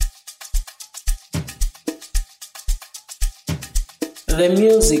The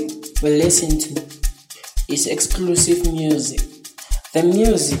music we listen to is exclusive music. The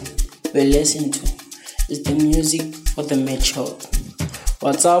music we listen to is the music for the matured.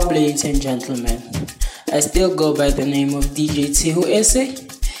 What's up, ladies and gentlemen? I still go by the name of DJ Tihu Ese,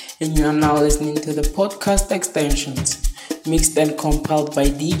 and you are now listening to the podcast extensions, mixed and compiled by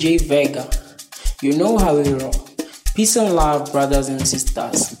DJ Vega. You know how we roll. Peace and love, brothers and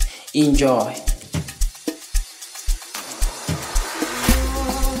sisters. Enjoy.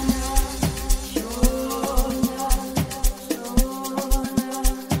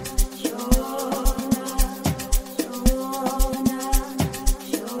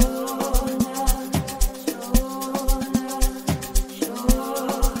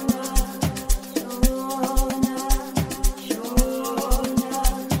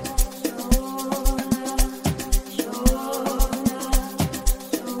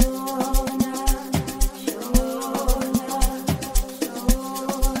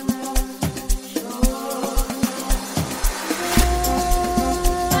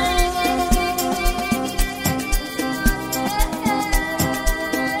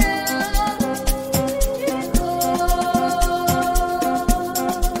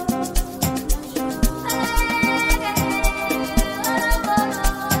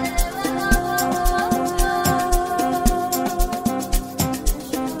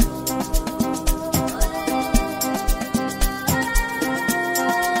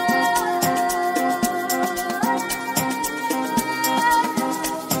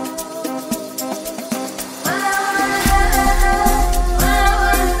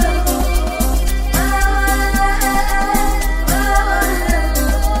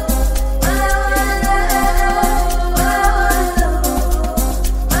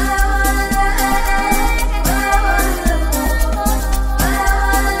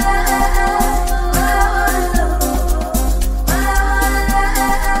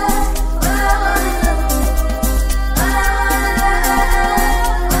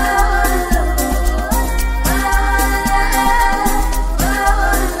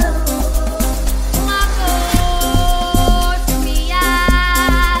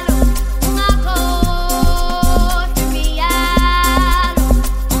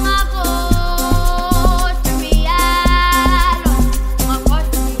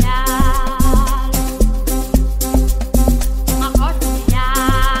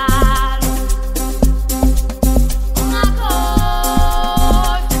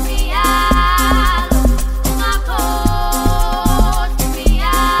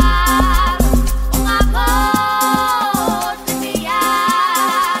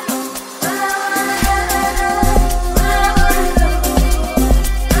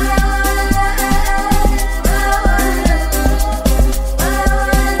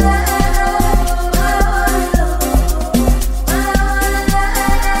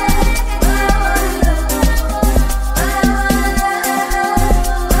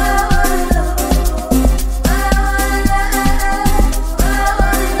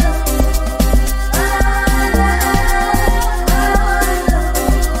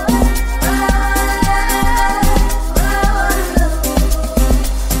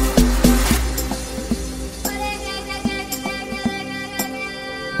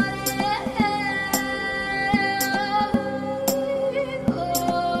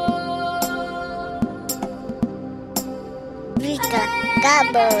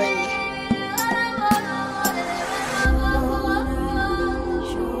 Gabon.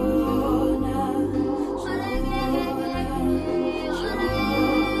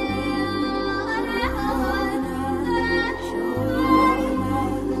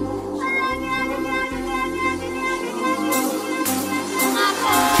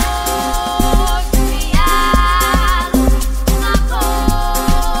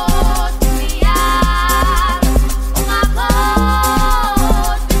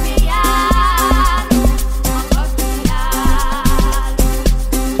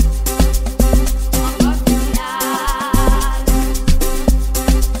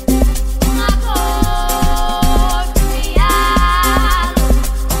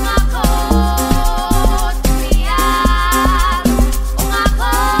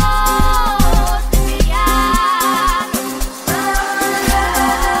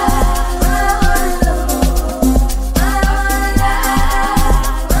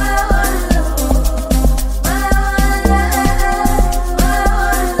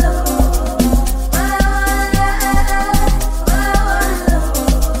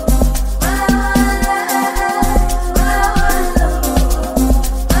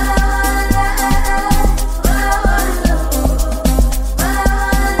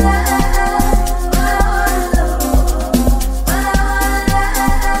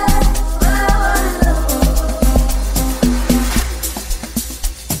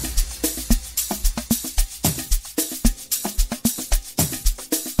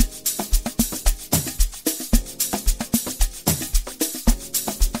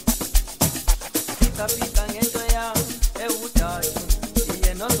 Pika ngento yami ewudala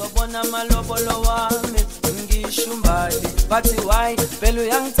yena ozobona amalobolo wami ngishumbali bathi why phela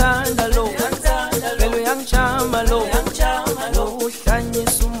uyangithanda lo phela uyangichama lo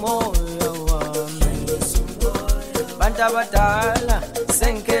uhlanyisa umoya wami bantu abadala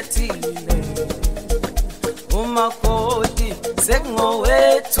sengikhethile umakoti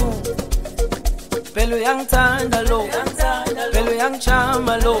sekungowethu phela uyangithanda lo phela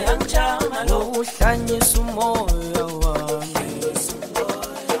uyangichama lo uhlanyisa umoya wami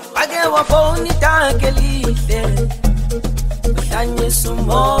ake wabona itanke lihle uhlanyisa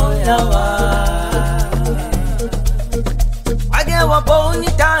umoya wami ake wabona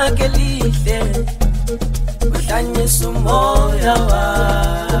itanke lihle uhlanyisa umoya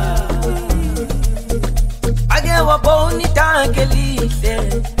wami ake wabona itanke lihle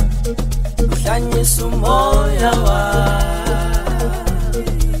uhlanyisa umoya wami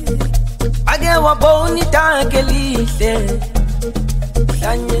ake wabona itanke lihle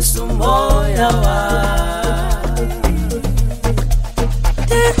uhlanyisa umoya wami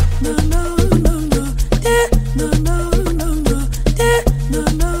no no no no no no no no no no no no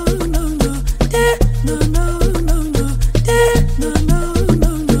no no no no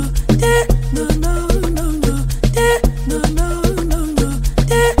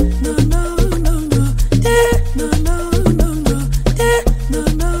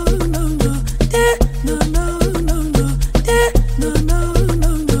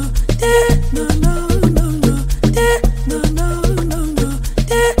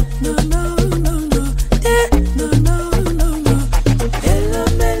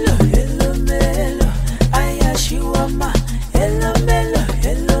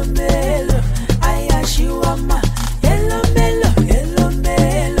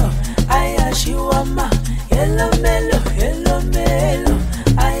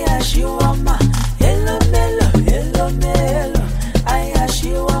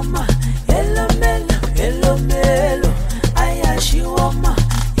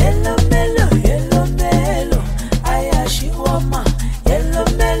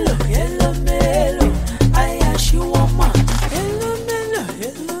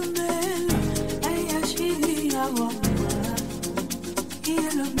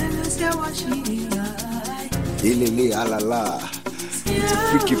Ilele alala. It's a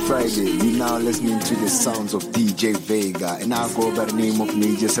Freaky Friday. You now listening to the sounds of DJ Vega, and I go by the name of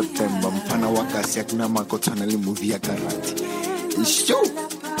Major September. Mpana wakasi akuna makotana li movie ya karate. It's show.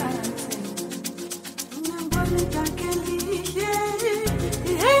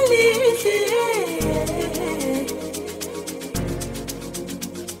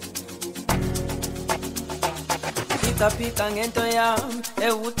 Pika ngento yami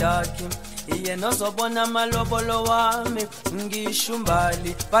ewudaki yena ozobona amalobolo wami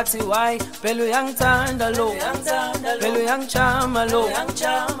ngishumbali bathi why phela uyangithanda lo phela uyangichama lo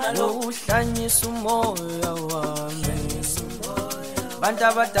uhlanyisa umoya wami bantu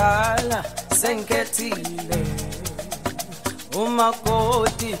abadala sengikhethile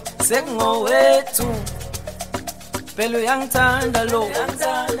umakoti sekungowethu phela uyangithanda lo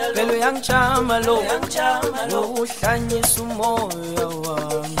phela uyangichama lo uhlanyisa umoya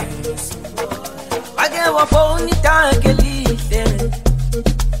wami ake wabona itanke lihle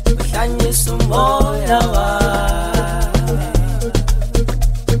uhlanyisa umoya wami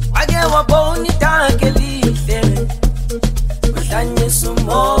ake wabona itanke lihle uhlanyisa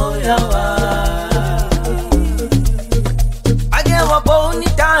umoya wami ake wabona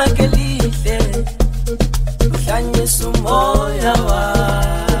itanke lihle uhlanyisa umoya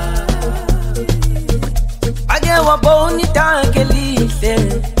wami ake wabona itanke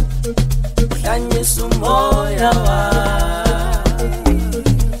lihle uhlanyisa umoya wami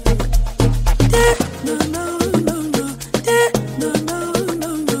no no no no no no no no no no no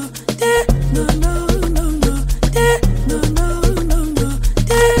no no no no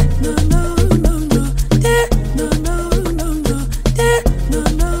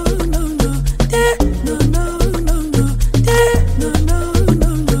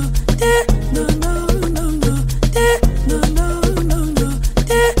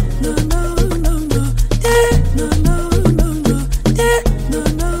no no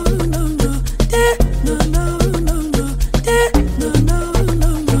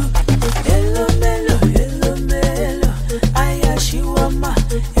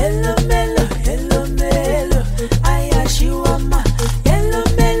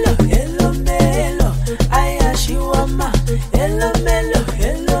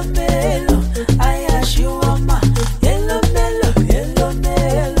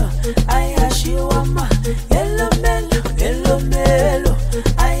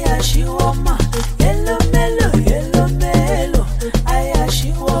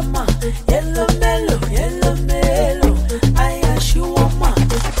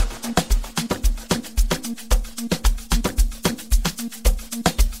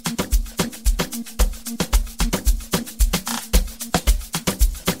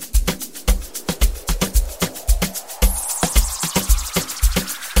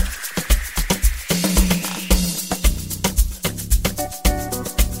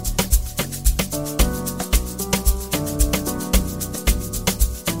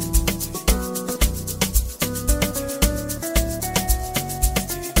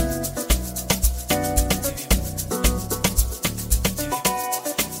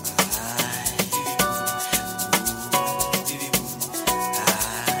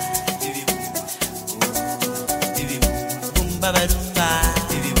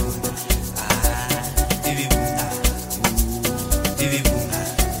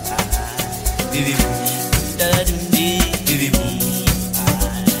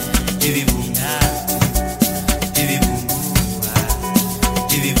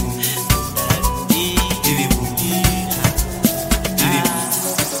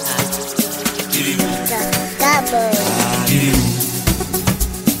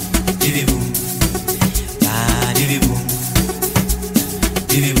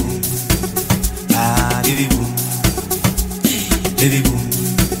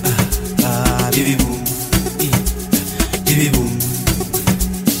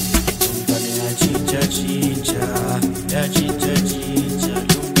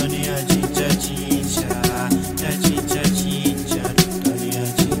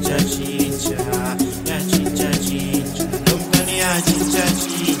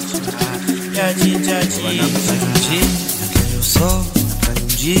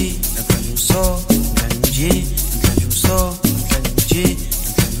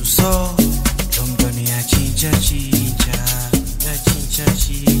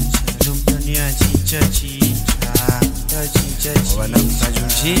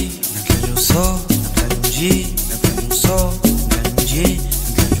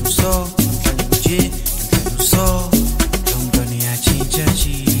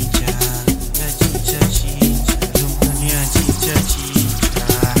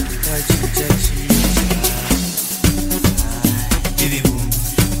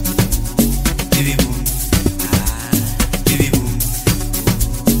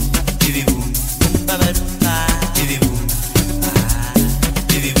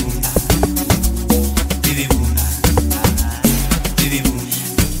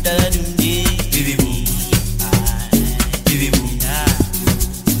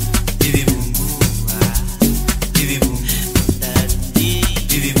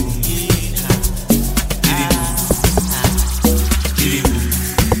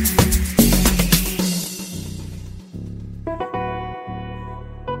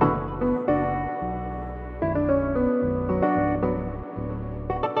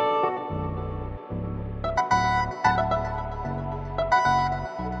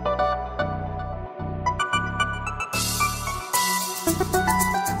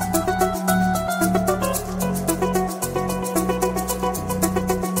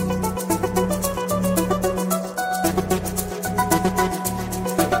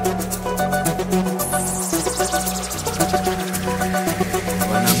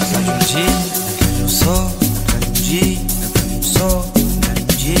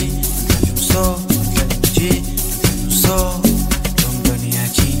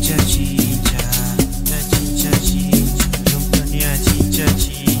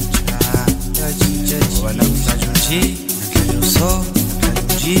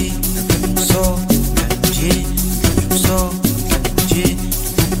so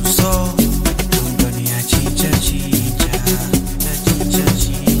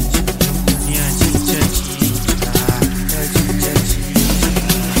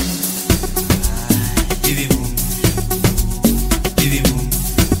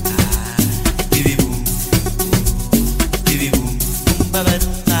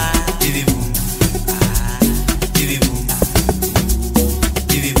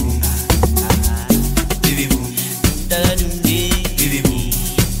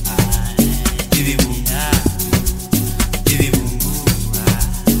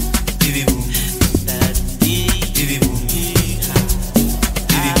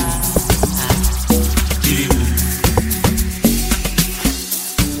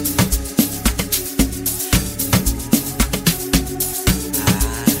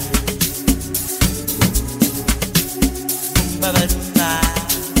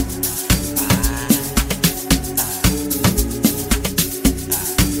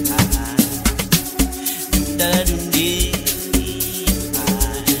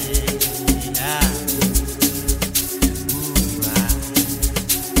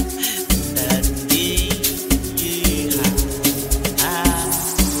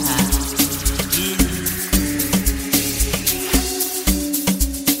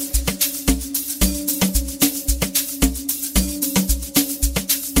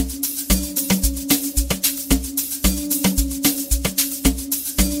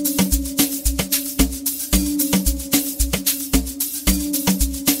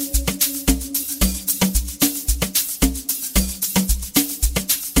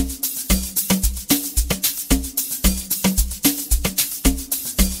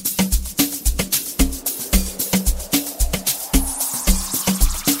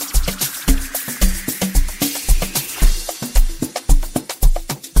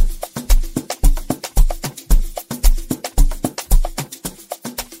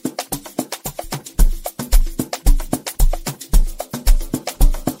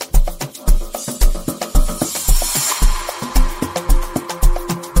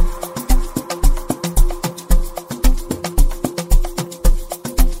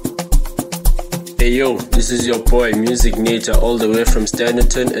Yo, this is your boy, Music Nature, all the way from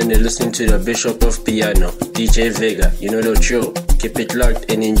Standerton, and you're listening to the Bishop of Piano, DJ Vega. You know the drill. Keep it locked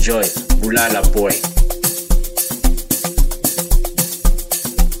and enjoy. Bulala boy.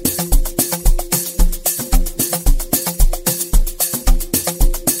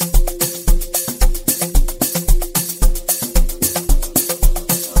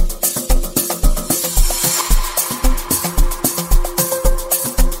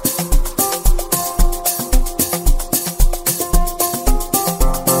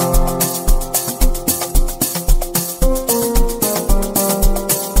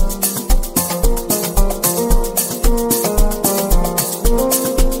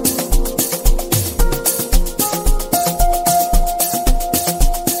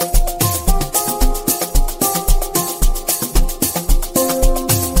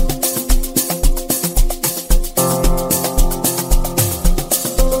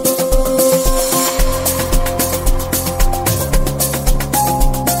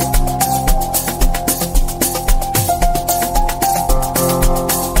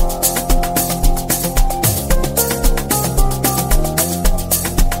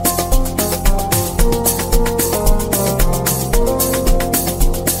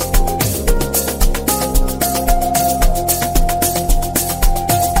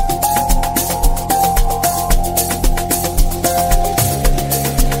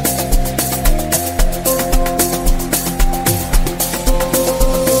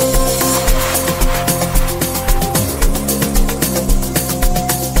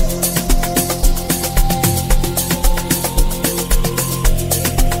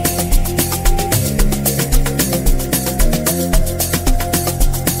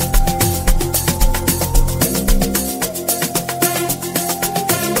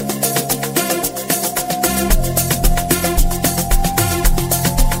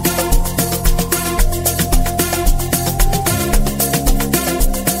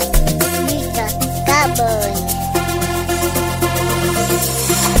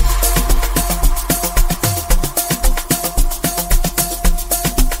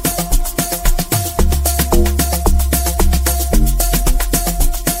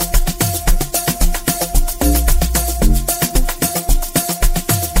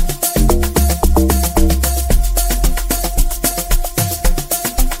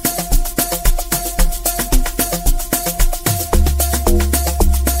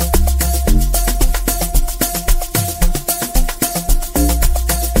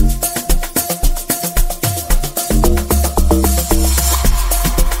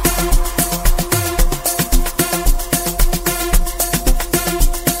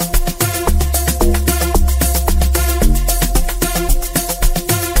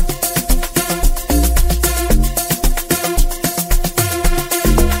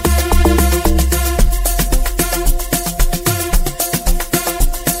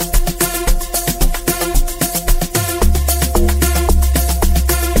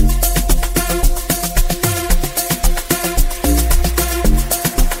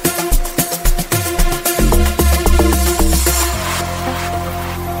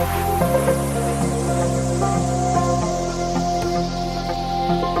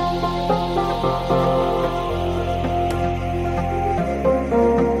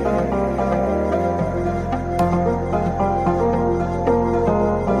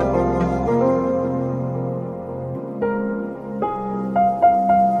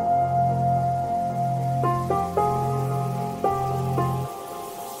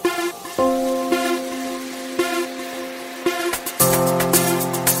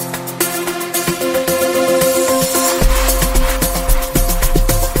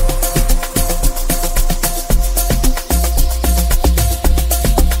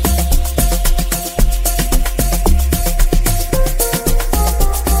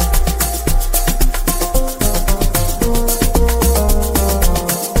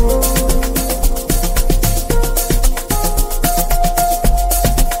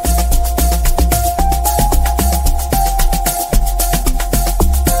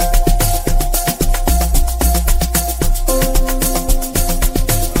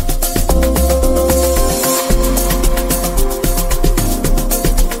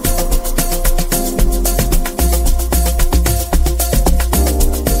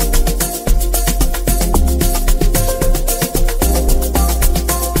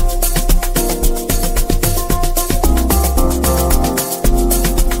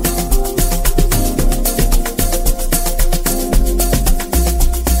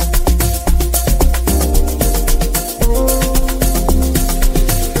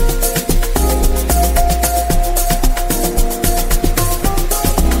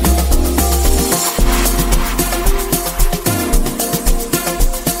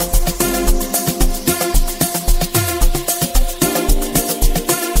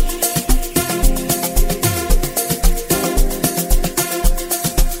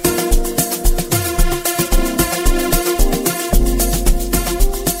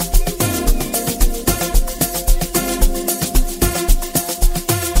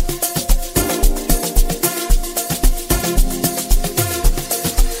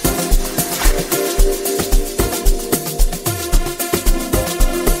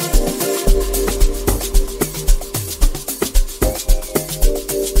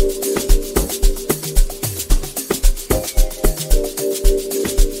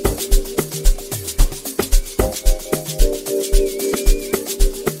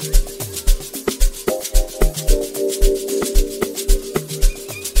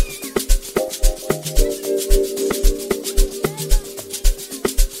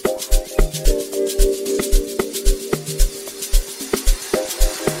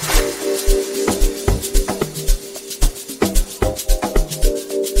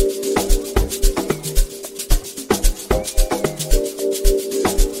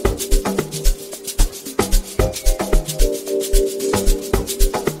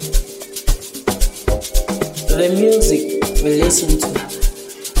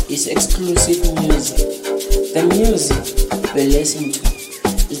 is exclusive music. The music we listen to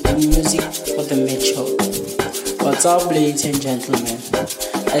is the music for the mature. What's up, ladies and gentlemen?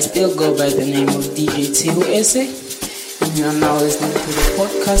 I still go by the name of DJ Tihu Ese, and you are now listening to the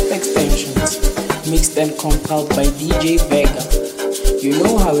podcast extensions, mixed and compiled by DJ Vega. You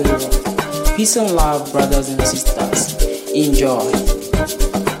know how we rock. Peace and love, brothers and sisters. Enjoy.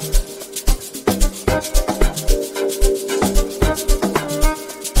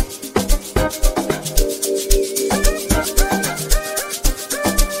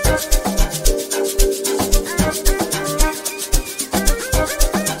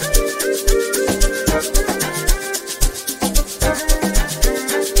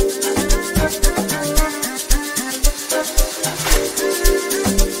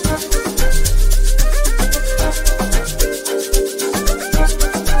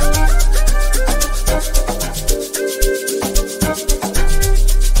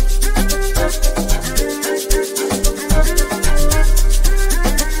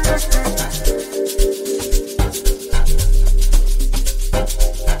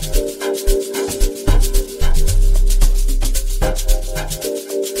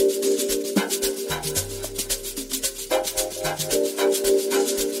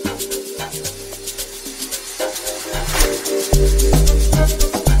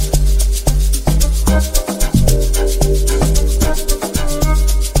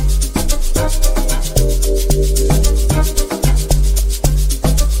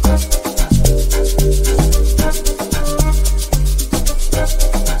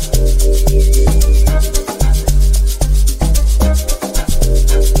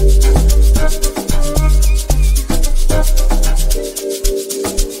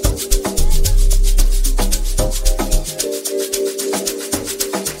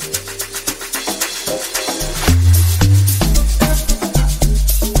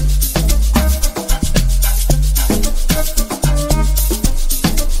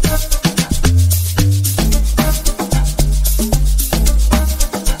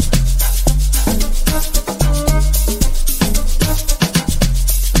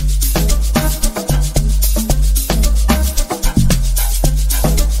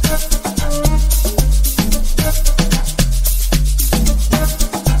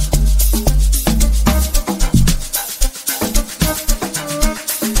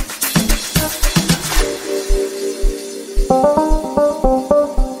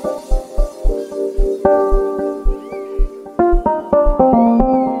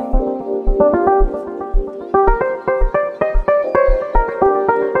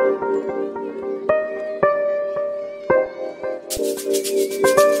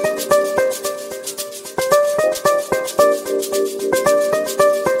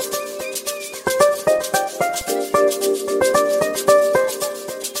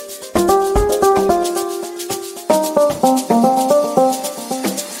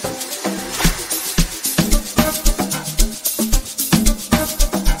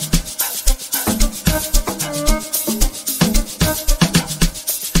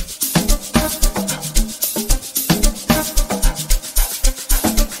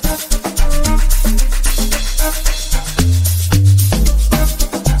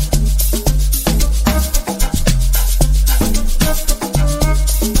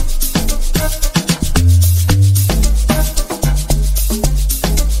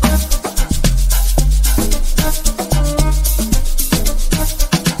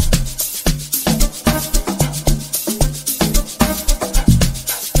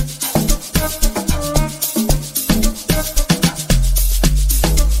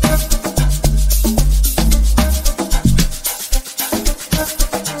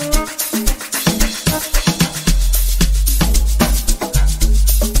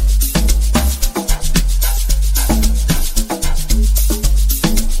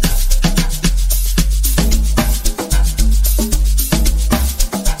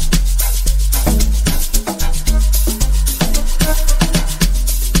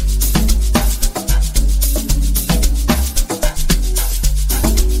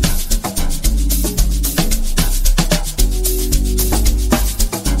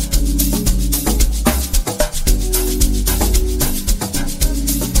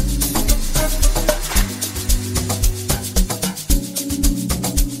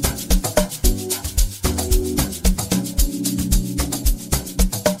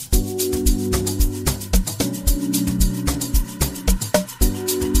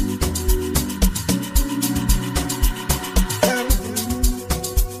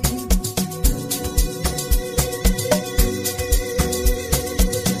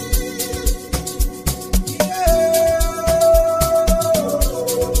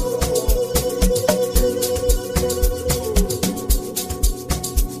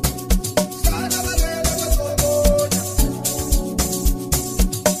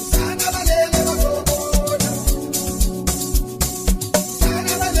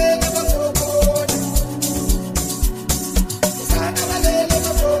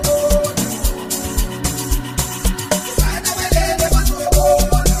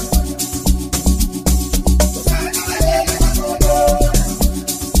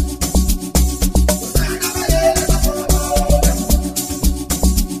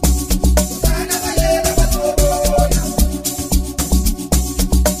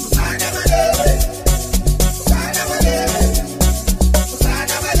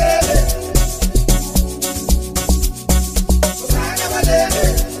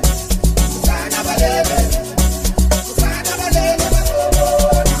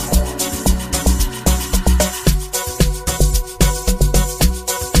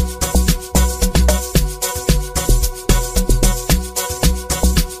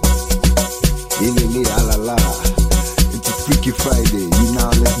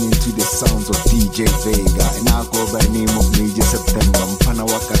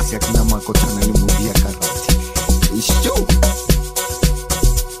 wakasi akina makotana le movie ya karate. Isho.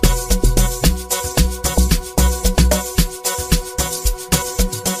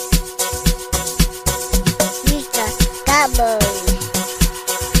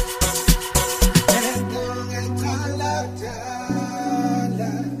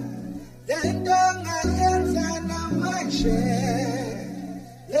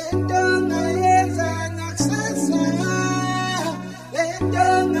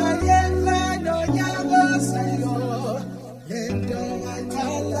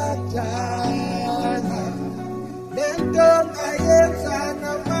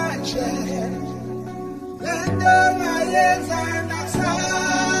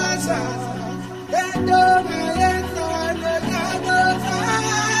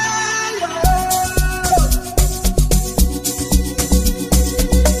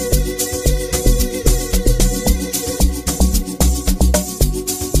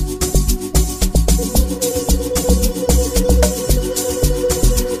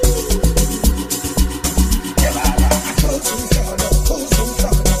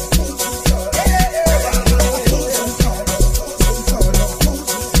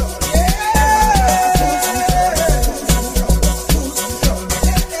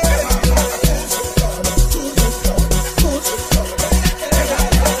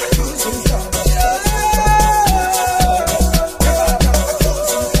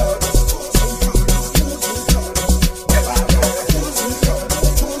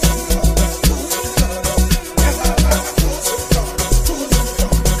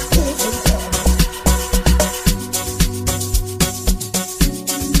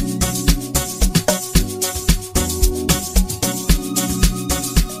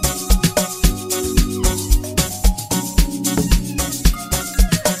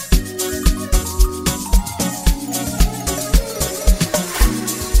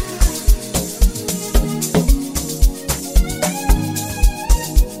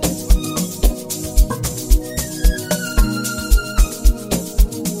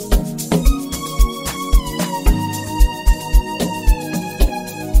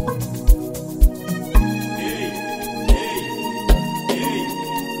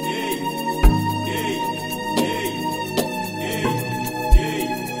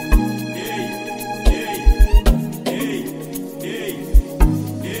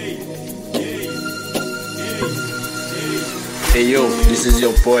 Hey yo, this is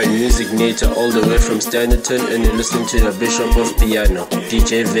your boy Music Nature all the way from Standerton, and you're listening to the Bishop of Piano,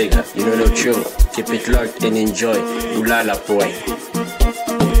 DJ Vega. You know the show. Keep it locked and enjoy. Ulala boy.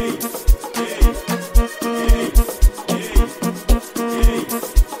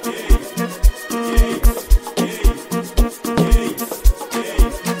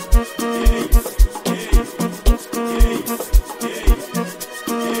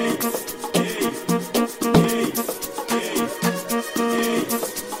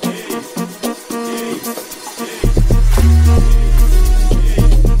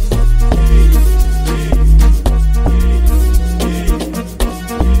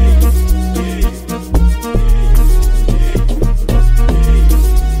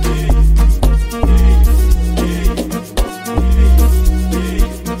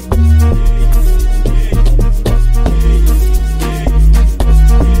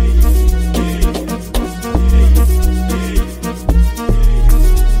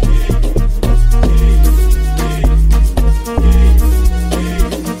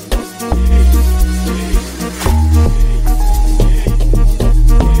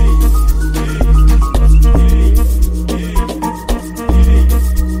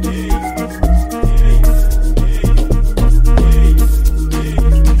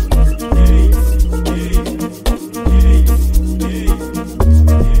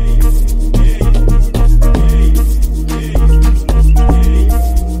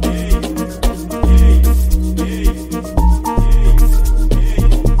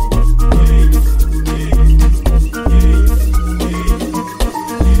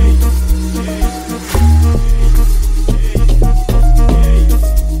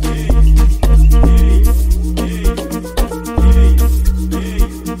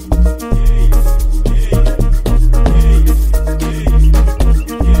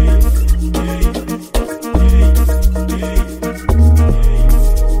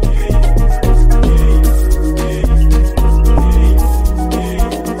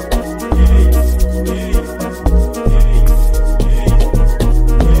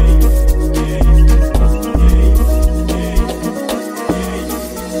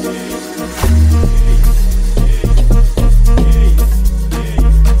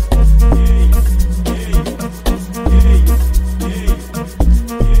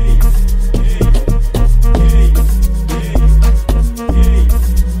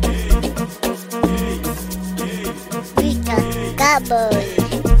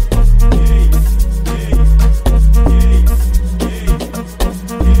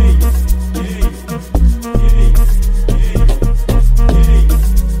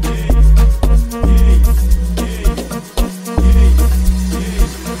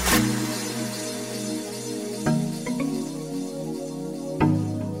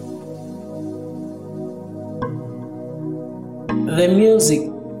 The music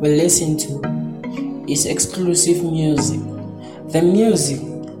we listen to is exclusive music. The music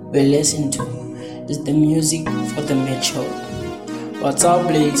we listen to is the music for the mature. What's up,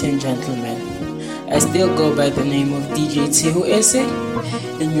 ladies and gentlemen? I still go by the name of DJ Tehu Ese,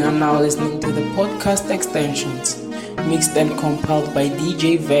 and you are now listening to the podcast extensions, mixed and compiled by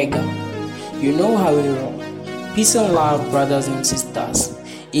DJ Vega. You know how we roll. Peace and love, brothers and sisters.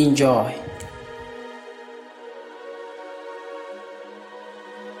 Enjoy.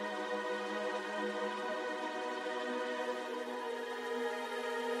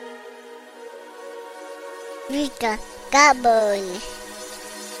 Rika Cowboy.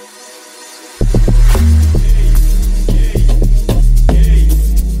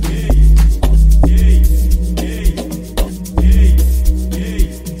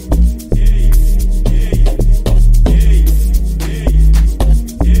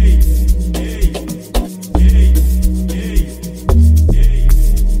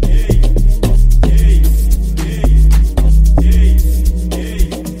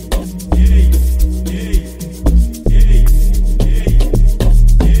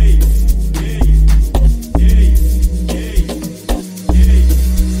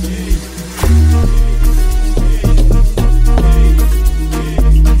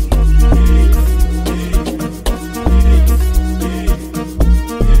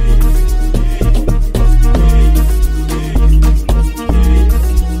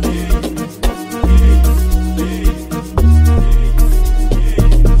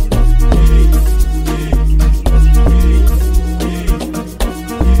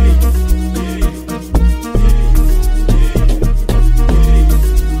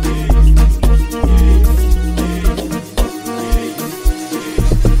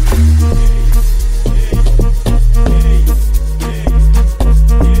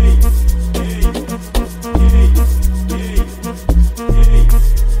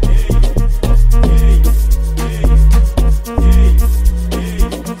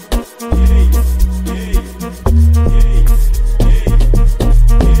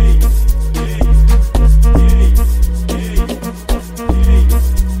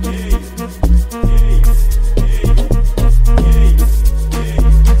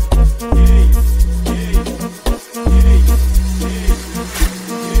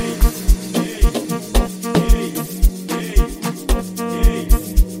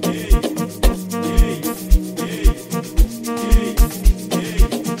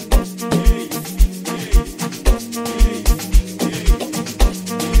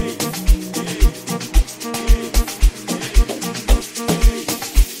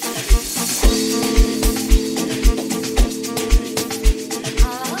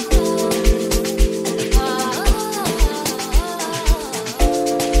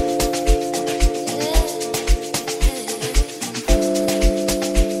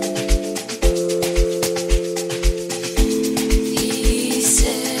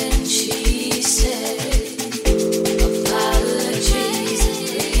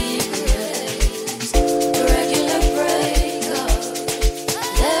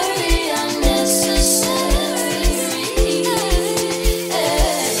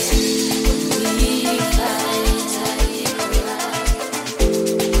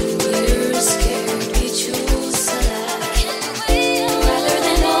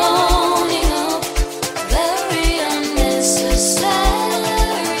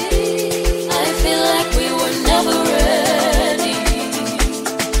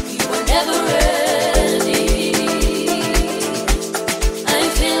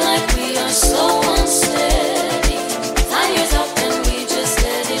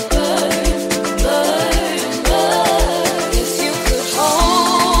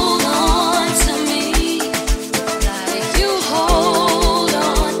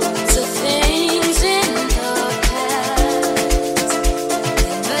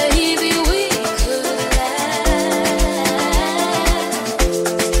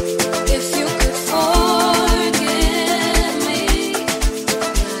 If you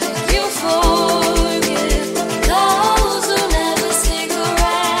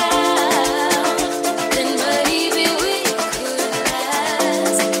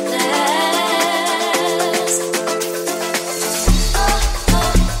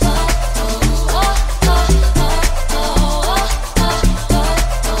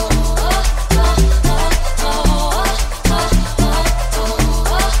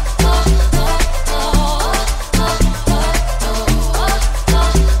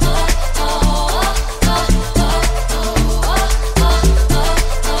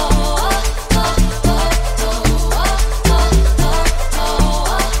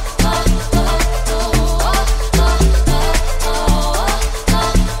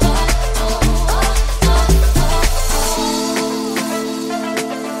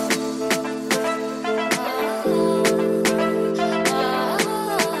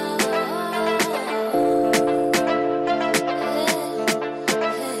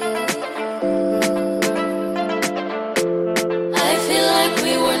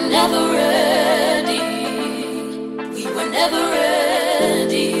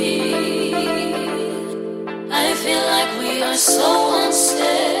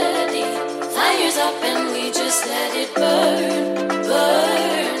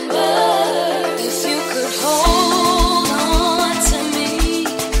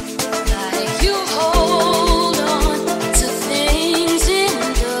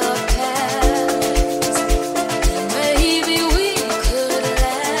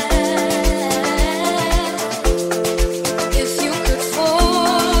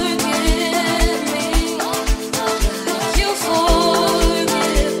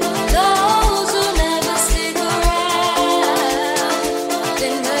Forgive those who never stick around.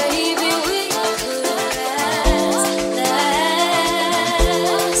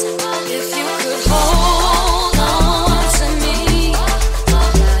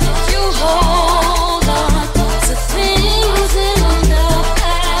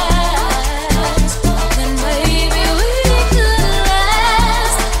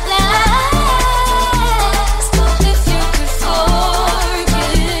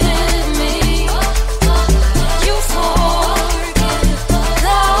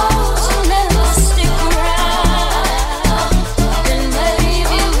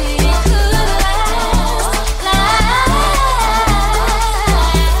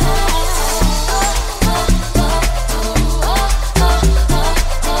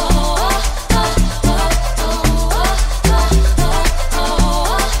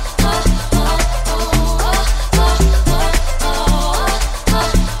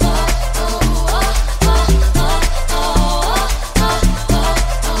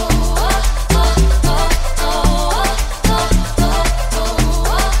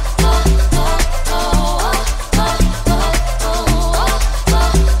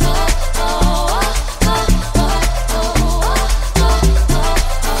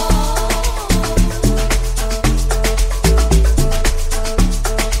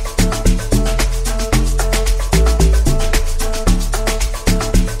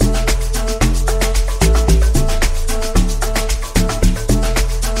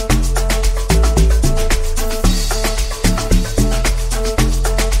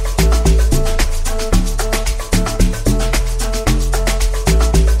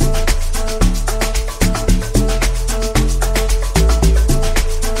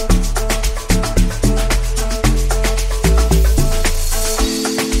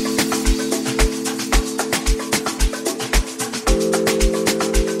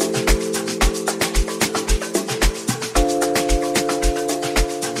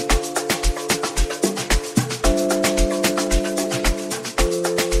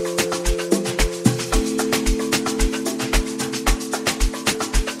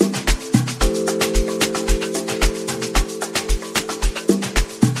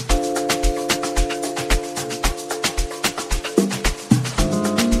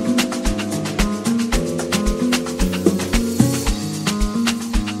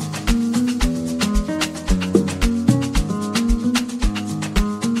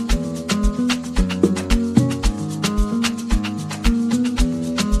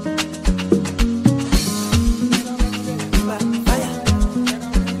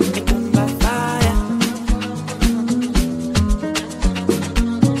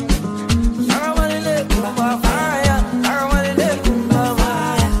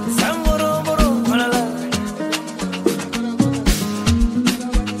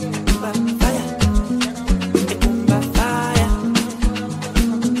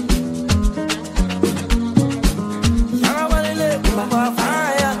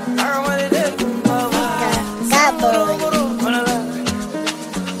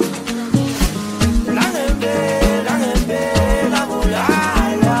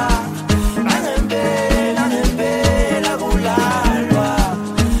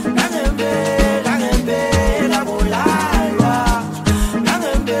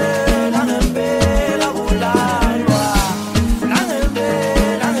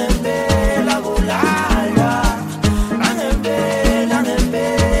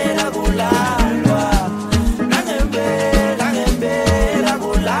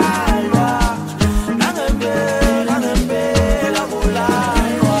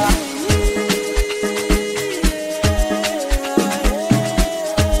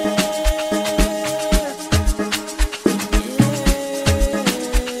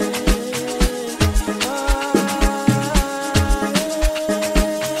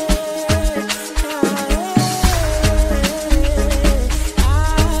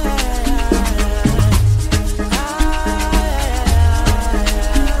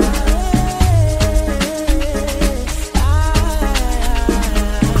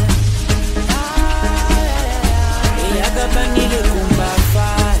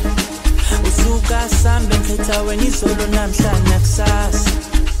 wena izolo namhlanje kusasa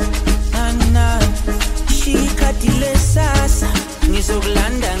nana shikadile sasa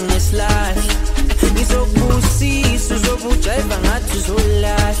ngizokulanda ngesilahla ngizokubusisa uzobujayiva ngathi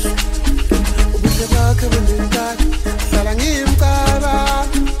uzolahla ubuhle bakhe bendikade hlala ngimcaba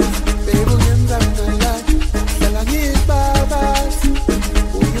baby ngenza mnalala hlala ngibabaza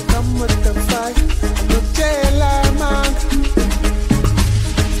will you come with the fight notshela manga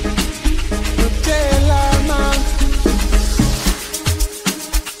notshela manga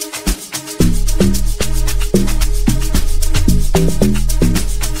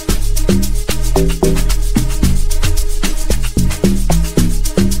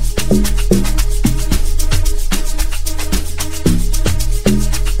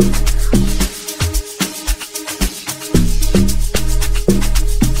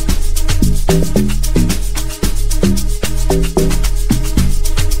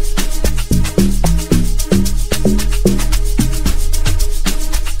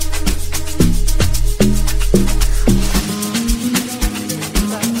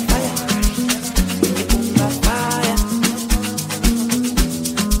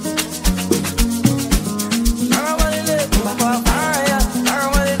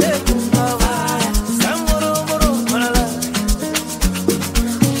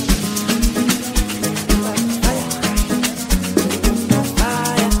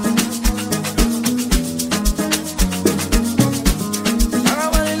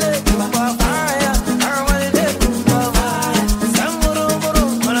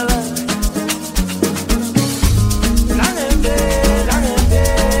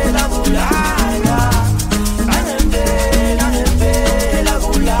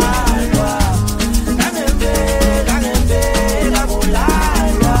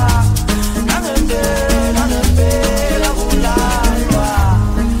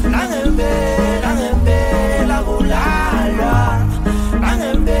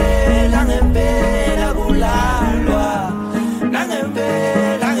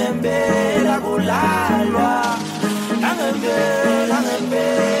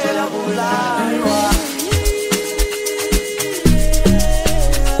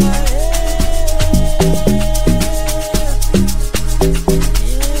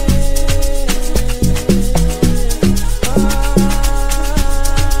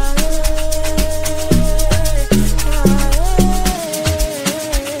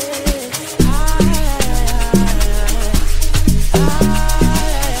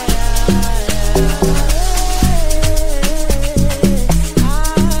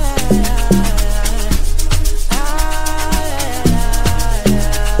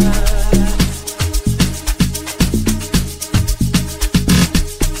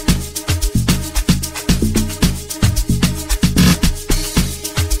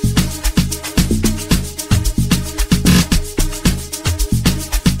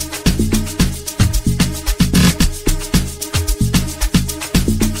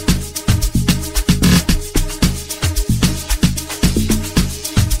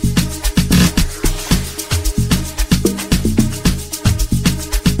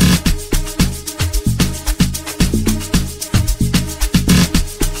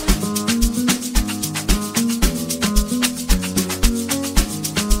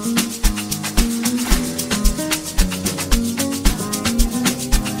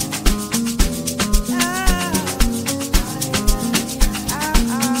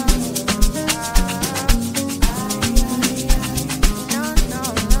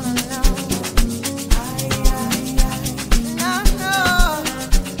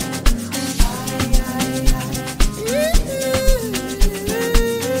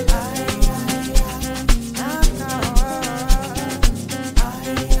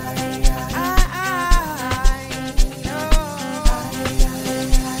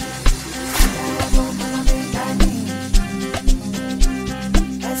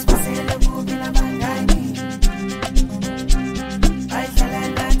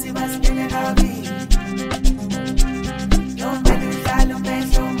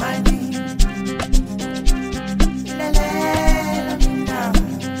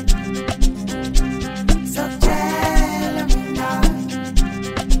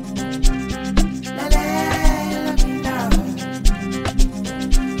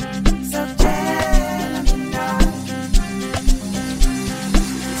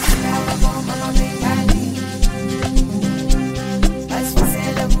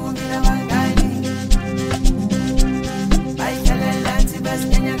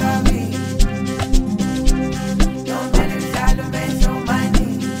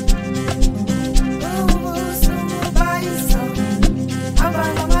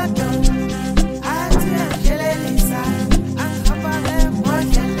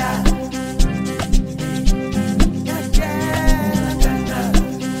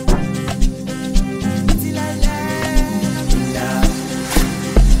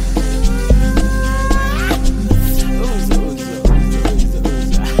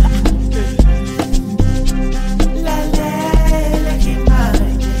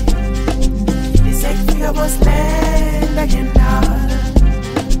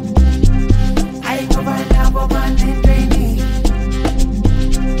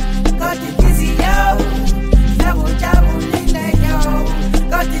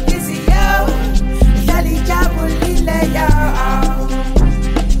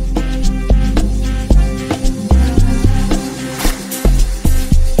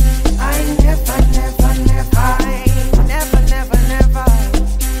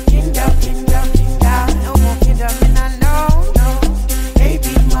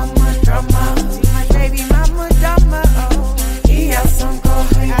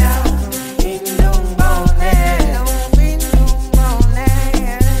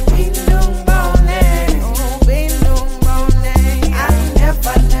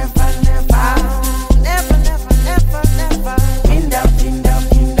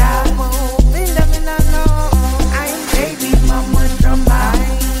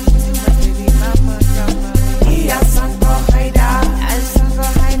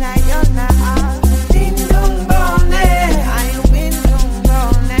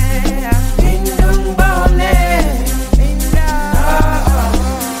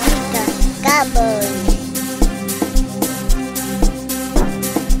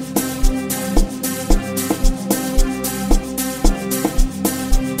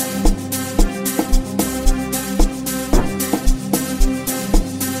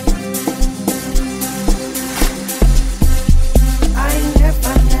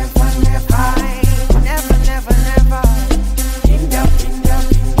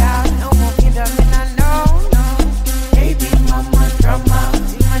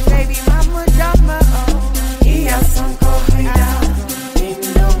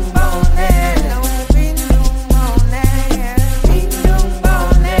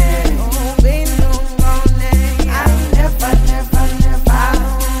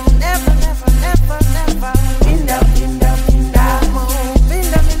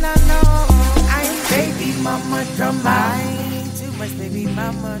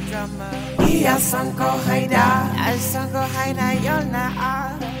Iya sanko haida yona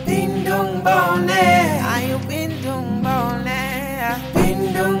bindung bone ayu bindung bone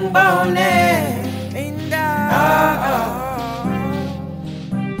binda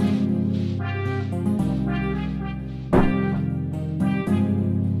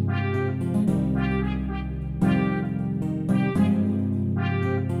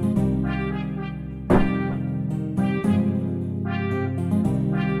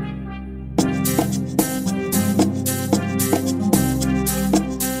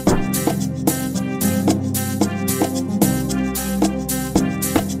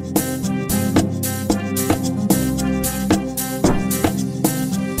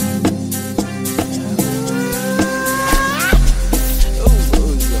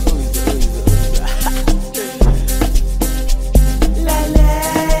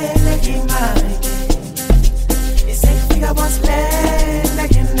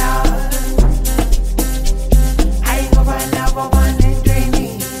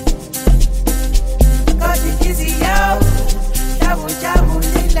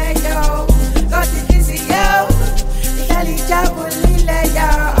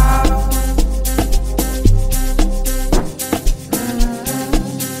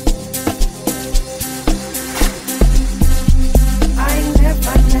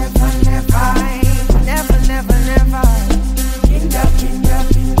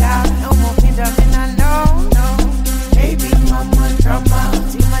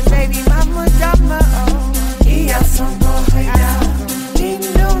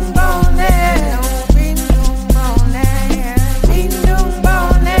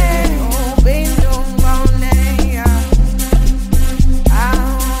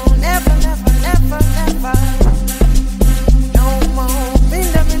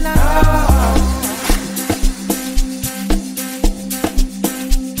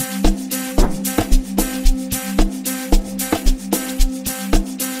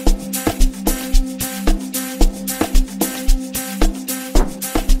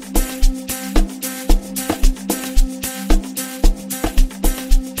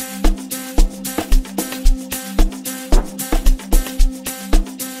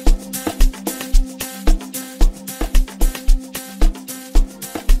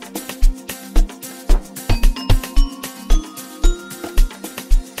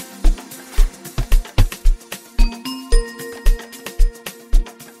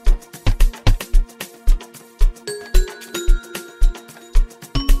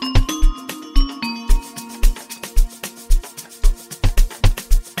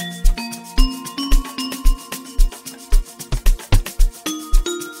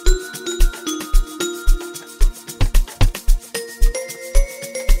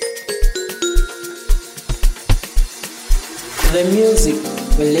The music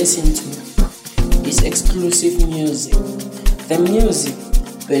we listen to is exclusive music. The music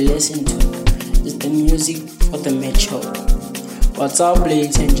we listen to is the music for the mature. What's up,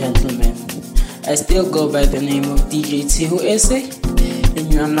 ladies and gentlemen? I still go by the name of DJ Tihu Ese,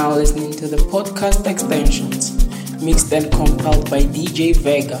 and you are now listening to the podcast extensions, mixed and compiled by DJ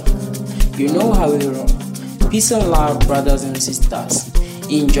Vega. You know how we roll. Peace and love, brothers and sisters.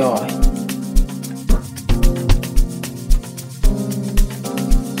 Enjoy.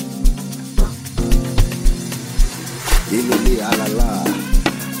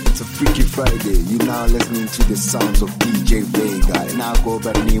 It's a Freaky Friday. You now listening to the sounds of DJ Vega, and I go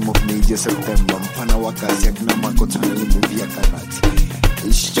by the name of Major September. Mpana wakasi akina makotana movie ya karate.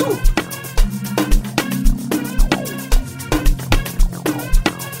 It's true.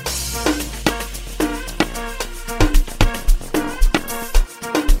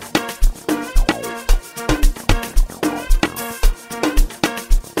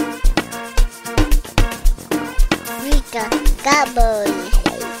 Cowboy.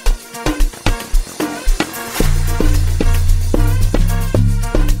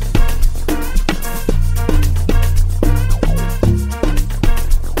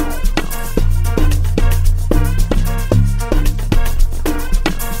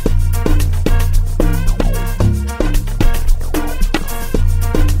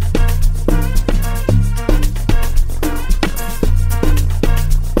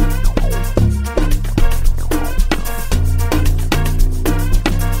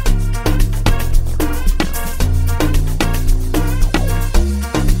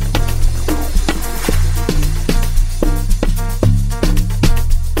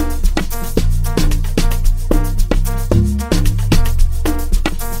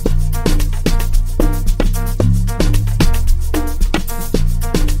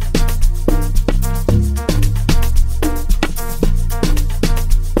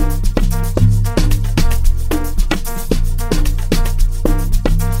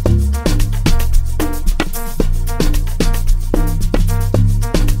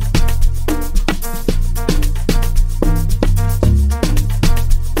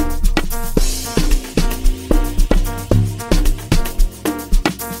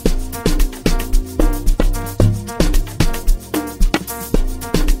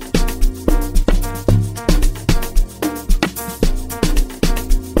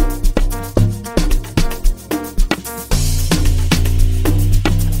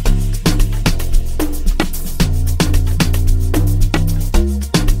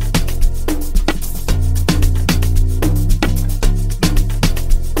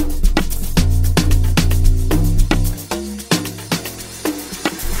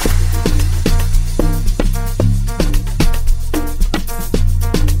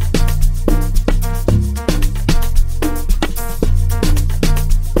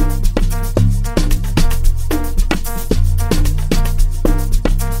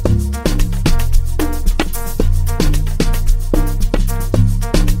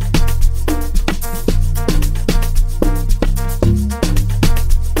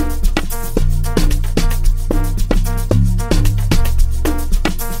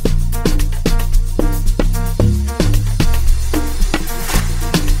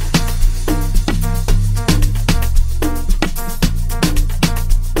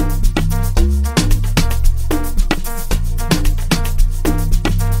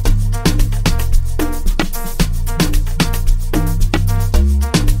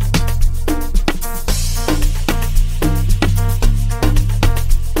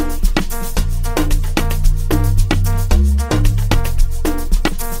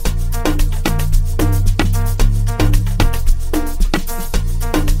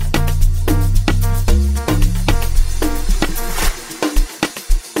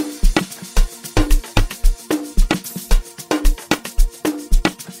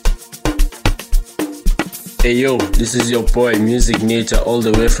 Hey yo, this is your boy Music Nature all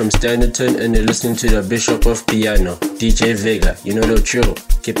the way from Standerton, and you're listening to the Bishop of Piano, DJ Vega. You know the drill.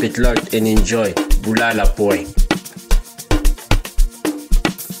 Keep it locked and enjoy. Bulala boy.